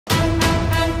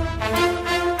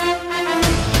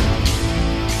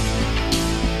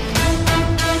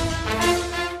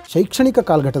ಶೈಕ್ಷಣಿಕ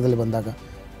ಕಾಲಘಟ್ಟದಲ್ಲಿ ಬಂದಾಗ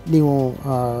ನೀವು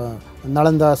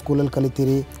ನಳಂದ ಸ್ಕೂಲಲ್ಲಿ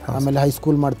ಕಲಿತೀರಿ, ಆಮೇಲೆ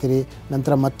ಹೈಸ್ಕೂಲ್ ಮಾಡ್ತೀರಿ,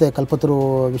 ನಂತರ ಮತ್ತೆ ಕಲ್ಪತರು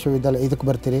ವಿಶ್ವವಿದ್ಯಾಲಯ ಇದಕ್ಕೆ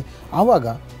ಬರ್ತೀರಿ. ಆವಾಗ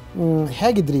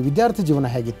ಹೇಗಿದ್ರಿ, ವಿದ್ಯಾರ್ಥಿ ಜೀವನ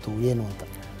ಹೇಗಿತ್ತು ಏನು ಅಂತ?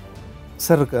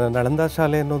 ಸರ್, ನಳಂದ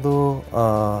ಶಾಲೆ ಅನ್ನೋದು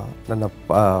ನನ್ನ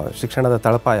ಶಿಕ್ಷಣದ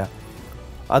ತಳಪಾಯ.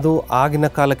 ಅದು ಆಗಿನ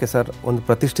ಕಾಲಕ್ಕೆ ಸರ್ ಒಂದು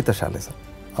ಪ್ರತಿಷ್ಠಿತ ಶಾಲೆ ಸರ್.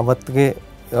 ಅವತ್ತಿಗೆ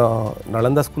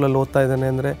ನಳಂದ ಸ್ಕೂಲಲ್ಲಿ ಓದ್ತಾ ಇದ್ದಾನೆ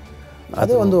ಅಂದರೆ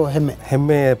ಅದು ಒಂದು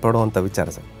ಹೆಮ್ಮೆ ಪಡುವಂಥ ವಿಚಾರ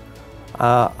ಸರ್.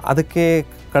 ಅದಕ್ಕೆ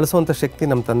ಕಳಿಸುವಂಥ ಶಕ್ತಿ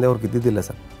ನಮ್ಮ ತಂದೆಯವ್ರಿಗೆ ಇದ್ದಿದ್ದಿಲ್ಲ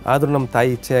ಸರ್. ಆದರೂ ನಮ್ಮ ತಾಯಿ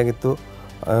ಇಚ್ಛೆಯಾಗಿತ್ತು,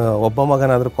 ಒಬ್ಬ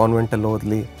ಮಗನಾದರೂ ಕಾನ್ವೆಂಟಲ್ಲಿ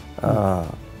ಓದಲಿ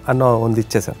ಅನ್ನೋ ಒಂದು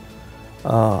ಇಚ್ಛೆ ಸರ್.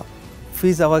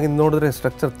 ಫೀಸ್ ಅವಾಗಿಂದ ನೋಡಿದ್ರೆ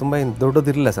ಸ್ಟ್ರಕ್ಚರ್ ತುಂಬ ಏನು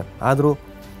ದೊಡ್ಡದಿರಲಿಲ್ಲ ಸರ್. ಆದರೂ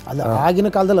ಅಲ್ಲ, ಆಗಿನ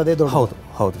ಕಾಲದಲ್ಲಿ ಅದೇ ದೊಡ್ಡ.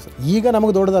 ಹೌದು ಸರ್. ಈಗ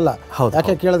ನಮಗೆ ದೊಡ್ಡದಲ್ಲ.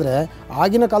 ಯಾಕೆ ಕೇಳಿದ್ರೆ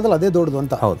ಆಗಿನ ಕಾಲದಲ್ಲಿ ಅದೇ ದೊಡ್ಡದು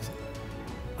ಅಂತ. ಹೌದು ಸರ್.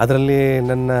 ಅದರಲ್ಲಿ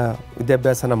ನನ್ನ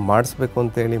ವಿದ್ಯಾಭ್ಯಾಸನ ಮಾಡಿಸ್ಬೇಕು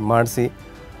ಅಂತೇಳಿ ಮಾಡಿಸಿ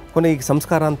ಕೊನೆಗೆ ಈಗ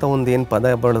ಸಂಸ್ಕಾರ ಅಂತ ಒಂದು ಏನು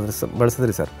ಪದ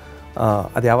ಬಳಸಿದ್ರಿ ಸರ್,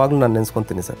 ಅದು ಯಾವಾಗಲೂ ನಾನು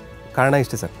ನೆನೆಸ್ಕೊತೀನಿ ಸರ್. ಕಾರಣ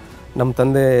ಇಷ್ಟೇ ಸರ್, ನಮ್ಮ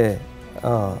ತಂದೆ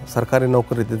ಸರ್ಕಾರಿ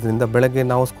ನೌಕರು ಇದ್ದಿದ್ದರಿಂದ ಬೆಳಗ್ಗೆ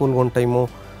ನಾವು ಸ್ಕೂಲ್ಗೆ ಒಂದು ಟೈಮು,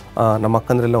 ನಮ್ಮ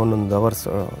ಅಕ್ಕಂದ್ರೆಲ್ಲ ಒಂದೊಂದು ಅವರ್ಸ್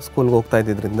ಸ್ಕೂಲ್ಗೆ ಹೋಗ್ತಾ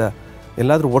ಇದ್ದಿದ್ದರಿಂದ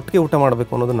ಎಲ್ಲಾದರೂ ಒಟ್ಟಿಗೆ ಊಟ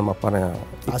ಮಾಡಬೇಕು ಅನ್ನೋದು ನಮ್ಮ ಅಪ್ಪನ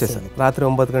ಇಚ್ಛೆ ಸರ್. ರಾತ್ರಿ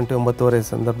 9 ಗಂಟೆ 9:30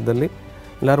 ಸಂದರ್ಭದಲ್ಲಿ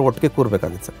ಎಲ್ಲರೂ ಒಟ್ಟಿಗೆ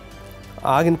ಕೂರಬೇಕಾಗಿತ್ತು ಸರ್.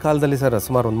 ಆಗಿನ ಕಾಲದಲ್ಲಿ ಸರ್,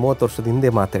 ಸುಮಾರು ಒಂದು 30 ವರ್ಷದ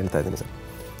ಹಿಂದೆ ಮಾತು ಹೇಳ್ತಾ ಇದ್ದೀನಿ ಸರ್.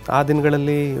 ಆ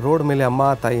ದಿನಗಳಲ್ಲಿ ರೋಡ್ ಮೇಲೆ ಅಮ್ಮ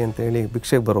ತಾಯಿ ಅಂತೇಳಿ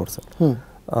ಭಿಕ್ಷೆಗೆ ಬರೋರು ಸರ್.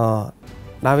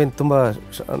 ನಾವೇನು ತುಂಬ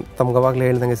ತಮ್ಗವಾಗಲೇ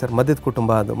ಹೇಳ್ದಂಗೆ ಸರ್, ಮಧ್ಯದ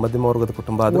ಕುಟುಂಬ, ಅದು ಮಧ್ಯಮ ವರ್ಗದ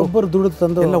ಕುಟುಂಬ, ಅದು ಒಬ್ಬರು ದುಡಿದು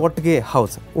ತಂದು ಎಲ್ಲ ಒಟ್ಟಿಗೆ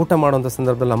ಹೌದು ಸರ್ ಊಟ ಮಾಡೋಂಥ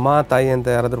ಸಂದರ್ಭದಲ್ಲಿ ಅಮ್ಮ ತಾಯಿ ಅಂತ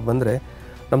ಯಾರಾದರೂ ಬಂದರೆ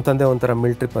ನಮ್ಮ ತಂದೆ ಒಂಥರ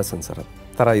ಮಿಲ್ಟ್ರಿ ಪರ್ಸನ್ ಸರ್,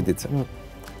 ಅದು ಥರ ಇದ್ದಿದ್ದು ಸರ್.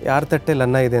 ಯಾರ ತಟ್ಟೆಲ್ಲಿ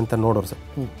ಅನ್ನ ಇದೆ ಅಂತ ನೋಡೋರು ಸರ್.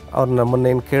 ಅವ್ರು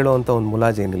ನಮ್ಮನ್ನೇನು ಕೇಳೋ ಅಂತ ಒಂದು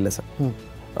ಮುಲಾಜ್ ಏನಿಲ್ಲ ಸರ್.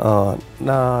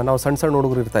 ನಾವು ಸಣ್ಣ ಸಣ್ಣ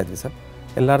ಹುಡುಗರು ಇರ್ತಾಯಿದ್ವಿ ಸರ್.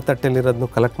 ಎಲ್ಲರ ತಟ್ಟೆಯಲ್ಲಿರೋದನ್ನು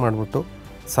ಕಲೆಕ್ಟ್ ಮಾಡಿಬಿಟ್ಟು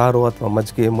ಸಾರು ಅಥವಾ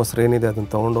ಮಜ್ಜಿಗೆ ಮೊಸರು ಏನಿದೆ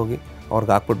ಅದನ್ನು ತೊಗೊಂಡೋಗಿ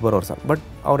ಅವ್ರಿಗೆ ಹಾಕ್ಬಿಟ್ಟು ಬರೋರು ಸರ್. ಬಟ್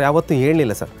ಅವ್ರು ಯಾವತ್ತೂ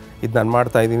ಹೇಳಲಿಲ್ಲ ಸರ್, ಇದು ನಾನು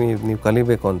ಮಾಡ್ತಾಯಿದ್ದೀನಿ, ನೀವು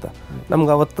ಕಲಿಬೇಕು ಅಂತ.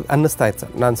 ನಮ್ಗೆ ಅವತ್ತು ಅನ್ನಿಸ್ತಾ ಇತ್ತು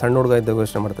ಸರ್. ನಾನು ಸಣ್ಣ ಹುಡುಗ ಇದ್ದಾಗ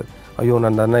ಯೋಚನೆ ಮಾಡ್ತಾಯಿದ್ದೆ, ಅಯ್ಯೋ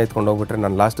ನನ್ನ ಅನ್ನ ಎತ್ಕೊಂಡು ಹೋಗ್ಬಿಟ್ರೆ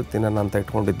ನಾನು ಲಾಸ್ಟಿಗೆ ತಿನ್ನೋಣ ಅಂತ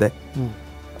ಇಟ್ಕೊಂಡಿದ್ದೆ,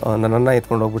 ನನ್ನ ಅನ್ನ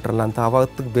ಎತ್ಕೊಂಡು ಹೋಗ್ಬಿಟ್ರಲ್ಲ ಅಂತ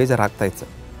ಆವತ್ತಿಗೆ ಬೇಜಾರಾಗ್ತಾಯಿತ್ತು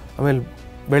ಸರ್. ಆಮೇಲೆ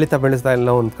ಬೆಳೀತಾ ಎಲ್ಲ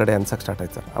ಒಂದು ಕಡೆ ಅನ್ಸಕ್ಕೆ ಸ್ಟಾರ್ಟ್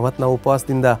ಆಯ್ತು ಸರ್. ಅವತ್ತು ನಾವು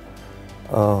ಉಪವಾಸದಿಂದ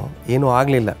ಏನೂ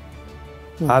ಆಗಲಿಲ್ಲ,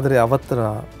 ಆದರೆ ಅವತ್ತು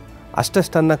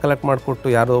ಅಷ್ಟನ್ನು ಕಲೆಕ್ಟ್ ಮಾಡಿಕೊಟ್ಟು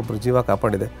ಯಾರೋ ಒಬ್ಬರು ಜೀವ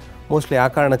ಕಾಪಾಡಿದೆ. ಮೋಸ್ಟ್ಲಿ ಆ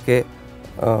ಕಾರಣಕ್ಕೆ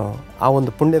ಆ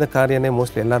ಒಂದು ಪುಣ್ಯದ ಕಾರ್ಯನೇ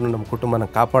ಮೋಸ್ಟ್ಲಿ ಎಲ್ಲರೂ ನಮ್ಮ ಕುಟುಂಬನ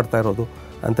ಕಾಪಾಡ್ತಾ ಇರೋದು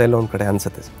ಅಂತ ಎಲ್ಲ ಒಂದು ಕಡೆ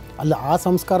ಅನಿಸುತ್ತೆ ಸರ್. ಅಲ್ಲ, ಆ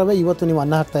ಸಂಸ್ಕಾರವೇ ಇವತ್ತು ನೀವು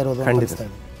ಅನ್ನ ಹಾಕ್ತಾ ಇರೋದು. ಖಂಡಿತ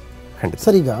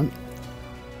ಸರ್, ಈಗ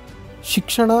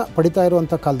ಶಿಕ್ಷಣ ಪಡಿತಾ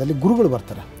ಇರುವಂಥ ಕಾಲದಲ್ಲಿ ಗುರುಗಳು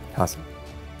ಬರ್ತಾರೆ. ಹಾಂ ಸರ್.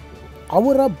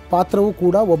 ಅವರ ಪಾತ್ರವೂ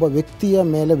ಕೂಡ ಒಬ್ಬ ವ್ಯಕ್ತಿಯ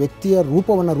ಮೇಲೆ ವ್ಯಕ್ತಿಯ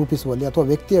ರೂಪವನ್ನು ರೂಪಿಸುವಲ್ಲಿ ಅಥವಾ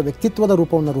ವ್ಯಕ್ತಿಯ ವ್ಯಕ್ತಿತ್ವದ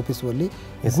ರೂಪವನ್ನು ರೂಪಿಸುವಲ್ಲಿ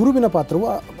ಗುರುವಿನ ಪಾತ್ರವು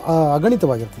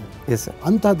ಅಗಣಿತವಾಗಿರ್ತದೆ. Yes sir.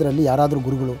 ಅಂಥದ್ರಲ್ಲಿ ಯಾರಾದರೂ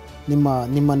ಗುರುಗಳು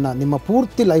ನಿಮ್ಮ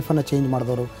ಪೂರ್ತಿ ಲೈಫನ್ನು ಚೇಂಜ್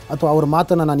ಮಾಡಿದವರು ಅಥವಾ ಅವ್ರ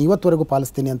ಮಾತನ್ನು ನಾನು ಇವತ್ತುವರೆಗೂ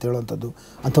ಪಾಲಿಸ್ತೀನಿ ಅಂತ ಹೇಳುವಂಥದ್ದು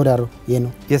ಅಂಥವ್ರು ಯಾರು,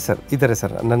 ಏನು? ಎಸ್ ಸರ್, ಇದ್ದಾರೆ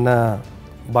ಸರ್. ನನ್ನ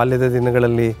ಬಾಲ್ಯದ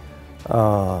ದಿನಗಳಲ್ಲಿ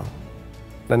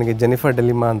ನನಗೆ ಜೆನಿಫರ್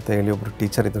ಡೆಲಿಮಾ ಅಂತ ಹೇಳಿ ಒಬ್ಬರು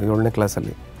ಟೀಚರ್ ಇದ್ದರು 7ನೇ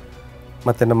ಕ್ಲಾಸಲ್ಲಿ.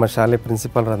 ಮತ್ತು ನಮ್ಮ ಶಾಲೆ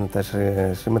ಪ್ರಿನ್ಸಿಪಾಲ್ರಾದಂಥ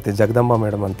ಶ್ರೀಮತಿ ಜಗದಂಬ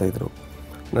ಮೇಡಮ್ ಅಂತ ಇದ್ದರು.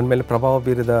 ನನ್ನ ಮೇಲೆ ಪ್ರಭಾವ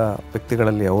ಬೀರಿದ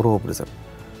ವ್ಯಕ್ತಿಗಳಲ್ಲಿ ಅವರು ಒಬ್ಬರು ಸರ್.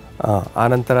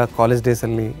 ಆನಂತರ ಕಾಲೇಜ್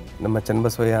ಡೇಸಲ್ಲಿ ನಮ್ಮ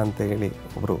ಚನ್ನಬಸವಯ್ಯ ಅಂತ ಹೇಳಿ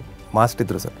ಒಬ್ಬರು ಮಾಸ್ಟರ್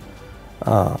ಇದ್ದರು ಸರ್.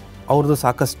 ಅವ್ರದ್ದು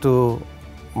ಸಾಕಷ್ಟು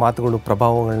ಮಾತುಗಳು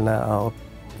ಪ್ರಭಾವಗಳನ್ನ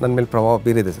ನನ್ನ ಮೇಲೆ ಪ್ರಭಾವ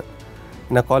ಬೀರಿದೆ ಸರ್.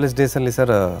 ಇನ್ನು ಕಾಲೇಜ್ ಡೇಸಲ್ಲಿ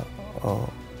ಸರ್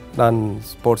ನಾನು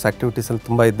ಸ್ಪೋರ್ಟ್ಸ್ ಆ್ಯಕ್ಟಿವಿಟೀಸಲ್ಲಿ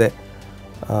ತುಂಬ ಇದ್ದೆ.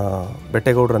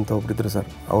 ಬೆಟ್ಟೇಗೌಡರು ಅಂತ ಒಬ್ಬರಿದ್ದರು ಸರ್,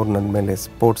 ಅವರು ನನ್ನ ಮೇಲೆ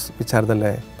ಸ್ಪೋರ್ಟ್ಸ್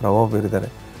ವಿಚಾರದಲ್ಲೇ ಪ್ರಭಾವ ಬೀರಿದ್ದಾರೆ.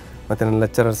 ಮತ್ತು ನನ್ನ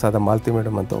ಲೆಕ್ಚರರ್ಸ್ ಆದ ಮಾಲತಿ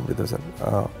ಮೇಡಮ್ ಅಂತ ಒಬ್ಬರಿದ್ದರು ಸರ್,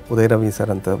 ಉದಯ ರವಿ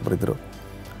ಸರ್ ಅಂತ ಒಬ್ಬರಿದ್ದರು,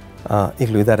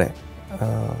 ಈಗಲೂ ಇದ್ದಾರೆ.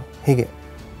 ಹೀಗೆ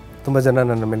ತುಂಬ ಜನ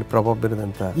ನನ್ನ ಮೇಲೆ ಪ್ರಭಾವ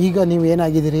ಬೀರಿದಂಥ. ಈಗ ನೀವು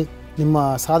ಏನಾಗಿದ್ದೀರಿ, ನಿಮ್ಮ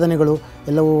ಸಾಧನೆಗಳು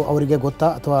ಎಲ್ಲವೂ ಅವರಿಗೆ ಗೊತ್ತಾ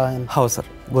ಅಥವಾ? ಹೌದು ಸರ್,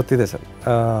 ಗೊತ್ತಿದೆ ಸರ್.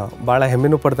 ಭಾಳ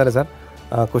ಹೆಮ್ಮೆನೂ ಪಡ್ತಾರೆ ಸರ್,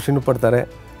 ಖುಷಿನೂ ಪಡ್ತಾರೆ,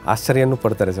 ಆಶ್ಚರ್ಯನೂ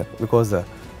ಪಡ್ತಾರೆ ಸರ್. ಬಿಕಾಸ್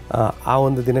ಆ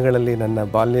ಒಂದು ದಿನಗಳಲ್ಲಿ ನನ್ನ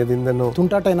ಬಾಲ್ಯದಿಂದನೂ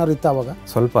ತುಂಟಾಟ ಏನಾದ್ರು ಇತ್ತು ಆವಾಗ?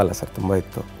 ಸ್ವಲ್ಪ ಅಲ್ಲ ಸರ್, ತುಂಬ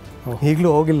ಇತ್ತು.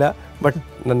 ಈಗಲೂ ಹೋಗಿಲ್ಲ, ಬಟ್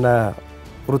ನನ್ನ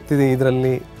ವೃತ್ತಿ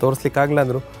ಇದರಲ್ಲಿ ತೋರಿಸ್ಲಿಕ್ಕಾಗಲ್ಲ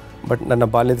ಅಂದರು. ಬಟ್ ನನ್ನ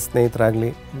ಬಾಲ್ಯದ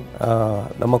ಸ್ನೇಹಿತರಾಗಲಿ,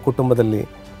 ನಮ್ಮ ಕುಟುಂಬದಲ್ಲಿ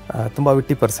ತುಂಬ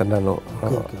ವಿಟ್ಟಿ ಪರ್ಸನ್ ನಾನು.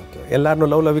 ಎಲ್ಲರನ್ನೂ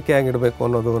ಲವಲವಿಕೆ ಆಗಿಡಬೇಕು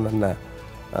ಅನ್ನೋದು ನನ್ನ.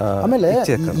 ಆಮೇಲೆ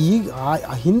ಈಗ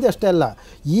ಹಿಂದೆ ಅಷ್ಟೇ ಅಲ್ಲ,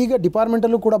 ಈಗ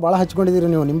ಡಿಪಾರ್ಟ್ಮೆಂಟಲ್ಲೂ ಕೂಡ ಭಾಳ ಹಚ್ಕೊಂಡಿದ್ದೀರಿ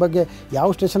ನೀವು. ನಿಮ್ಮ ಬಗ್ಗೆ ಯಾವ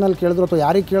ಸ್ಟೇಷನಲ್ಲಿ ಕೇಳಿದ್ರು ಅಥವಾ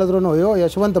ಯಾರಿಗೆ ಕೇಳಿದ್ರು ಅಯ್ಯೋ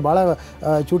ಯಶವಂತ್ ಭಾಳ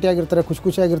ಚೂಟಿಯಾಗಿರ್ತಾರೆ,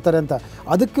 ಖುಷಿಯಾಗಿರ್ತಾರೆ ಅಂತ.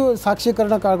 ಅದಕ್ಕೂ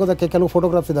ಸಾಕ್ಷೀಕರಣಕ್ಕಾಗೋದಕ್ಕೆ ಕೆಲವು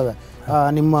ಫೋಟೋಗ್ರಾಫ್ಸ್ ಇದ್ದಾವೆ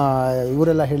ನಿಮ್ಮ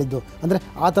ಇವರೆಲ್ಲ ಹೇಳಿದ್ದು. ಅಂದರೆ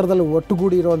ಆ ಥರದಲ್ಲಿ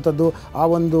ಒಟ್ಟುಗೂಡಿ ಇರುವಂಥದ್ದು, ಆ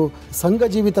ಒಂದು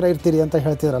ಸಂಘಜೀವಿ ಥರ ಇರ್ತೀರಿ ಅಂತ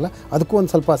ಹೇಳ್ತಿದ್ರಲ್ಲ, ಅದಕ್ಕೂ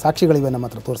ಒಂದು ಸ್ವಲ್ಪ ಸಾಕ್ಷಿಗಳಿವೆ, ನಮ್ಮ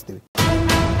ಹತ್ರ ತೋರಿಸ್ತೀವಿ.